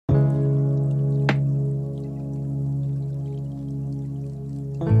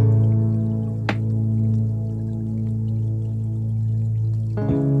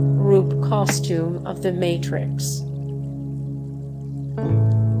costume of the Matrix.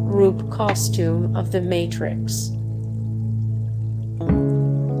 Rube costume of the Matrix.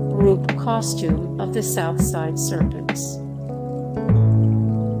 Rube costume of the Southside Serpents.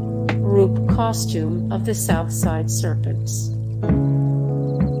 Rube costume of the Southside Serpents.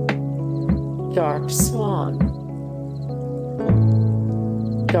 Dark Swan.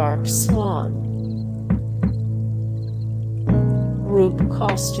 Dark Swan. Rube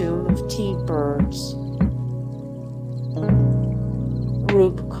costume of T-Birds.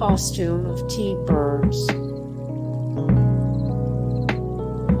 Rube costume of T-Birds.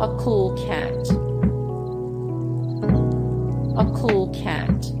 A cool cat. A cool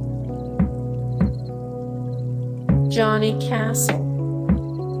cat. Johnny Castle.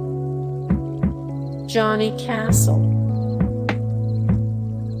 Johnny Castle.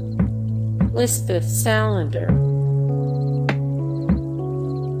 Lisbeth Salander.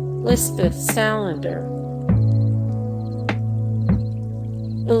 Lisbeth Salander.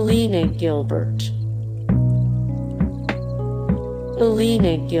 Elena Gilbert.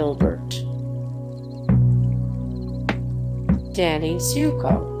 Elena Gilbert. Danny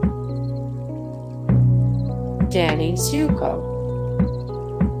Zuko. Danny Zuko.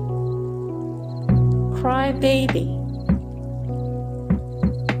 Cry Baby.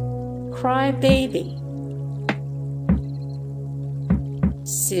 Cry Baby.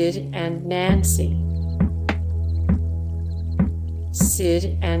 Sid and Nancy.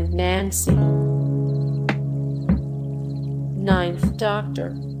 Sid and Nancy. Ninth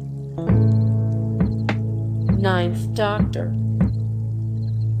Doctor. Ninth Doctor.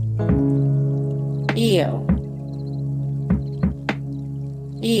 EO.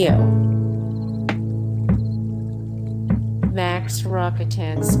 EO. Max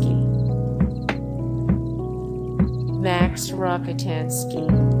Rockatansky. Max Rockatansky.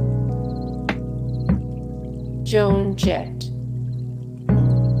 Joan Jett.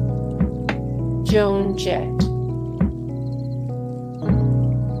 Joan Jett.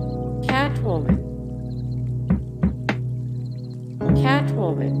 Catwoman.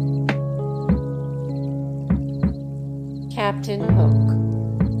 Catwoman. Captain Hook.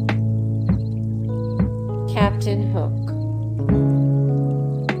 Captain Hook.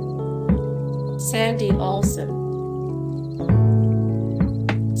 Sandy Olsen.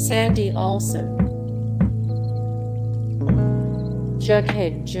 Sandy Olsen.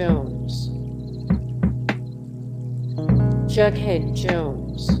 Jughead Jones. Jughead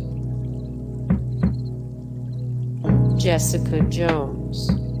Jones. Jessica Jones.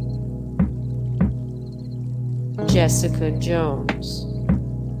 Jessica Jones.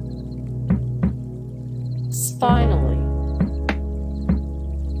 Spinelli.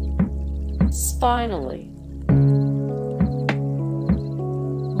 Spinelli.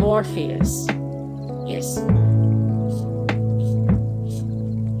 Morpheus. Yes.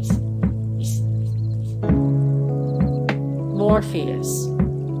 Morpheus.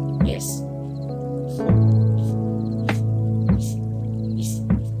 Yes.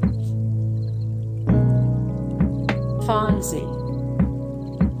 Fonzie.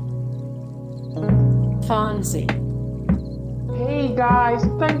 Fonzie. Hey guys,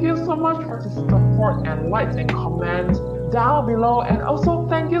 thank you so much for the support and likes and comments down below, and also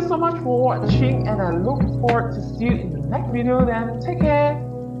thank you so much for watching, and I look forward to see you in the next video. Then take care.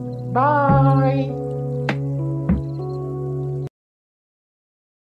 Bye.